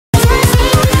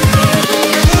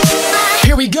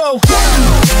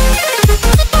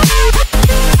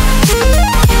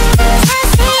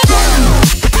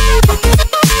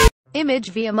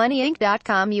image via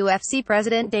moneyinc.com. UFC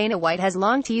President Dana White has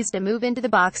long teased a move into the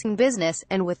boxing business,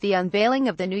 and with the unveiling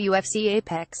of the new UFC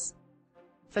Apex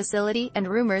facility, and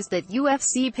rumors that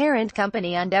UFC parent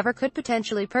company Endeavor could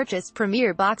potentially purchase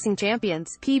Premier Boxing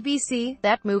Champions (PBC),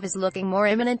 that move is looking more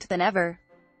imminent than ever.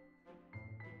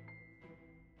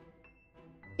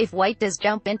 If White does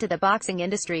jump into the boxing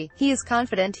industry, he is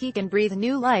confident he can breathe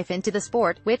new life into the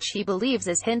sport, which he believes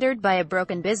is hindered by a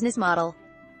broken business model.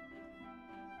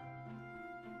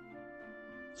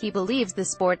 He believes the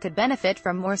sport could benefit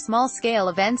from more small-scale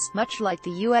events, much like the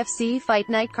UFC fight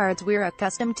night cards we're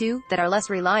accustomed to, that are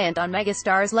less reliant on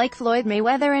megastars like Floyd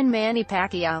Mayweather and Manny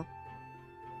Pacquiao.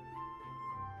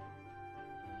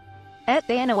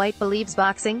 Dana White believes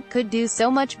boxing could do so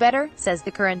much better, says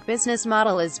the current business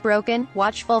model is broken.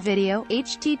 Watch full video,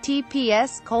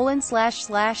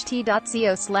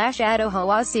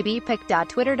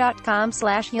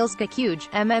 https://t.co/adohoacbpic.twitter.com/heelskakuj,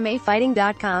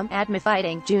 MMAfighting.com,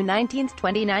 @MMAfighting, June 19,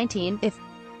 2019. If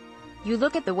you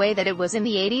look at the way that it was in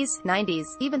the 80s, 90s,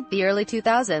 even the early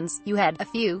 2000s, you had a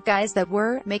few guys that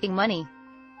were making money.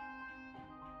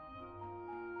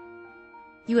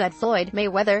 You had Floyd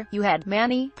Mayweather, you had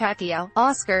Manny Pacquiao,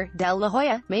 Oscar De La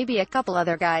Hoya, maybe a couple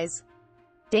other guys.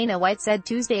 Dana White said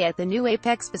Tuesday at the new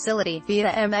Apex facility,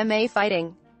 via MMA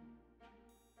Fighting.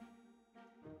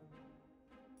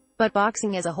 But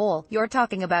boxing as a whole, you're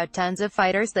talking about tons of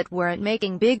fighters that weren't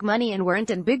making big money and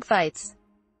weren't in big fights.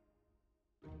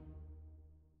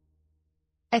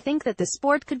 I think that the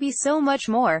sport could be so much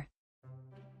more.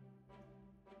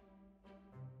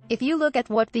 If you look at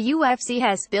what the UFC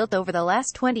has built over the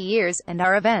last 20 years, and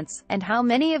our events, and how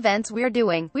many events we're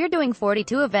doing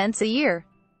 42 events a year.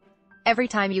 Every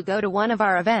time you go to one of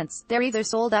our events, they're either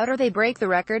sold out or they break the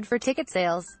record for ticket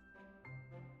sales.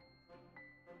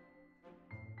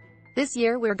 This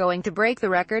year we're going to break the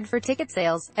record for ticket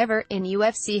sales, ever, in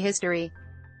UFC history.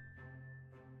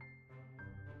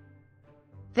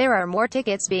 There are more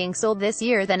tickets being sold this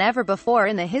year than ever before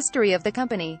in the history of the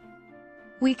company.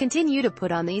 We continue to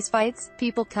put on these fights,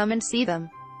 people come and see them.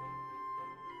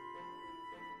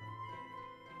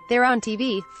 They're on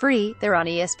TV, free, they're on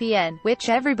ESPN, which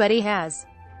everybody has.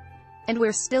 And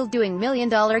we're still doing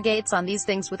million-dollar gates on these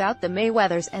things without the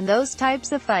Mayweathers and those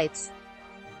types of fights.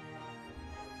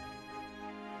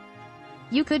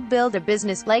 You could build a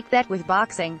business like that with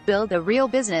boxing, build a real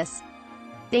business.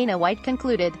 Dana White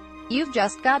concluded. You've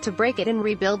just got to break it and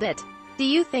rebuild it. Do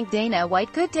you think Dana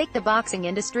White could take the boxing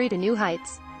industry to new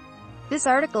heights? This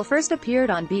article first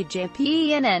appeared on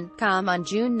BJPENN.com on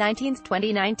June 19,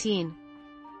 2019.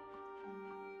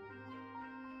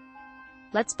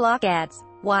 Let's block ads.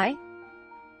 Why?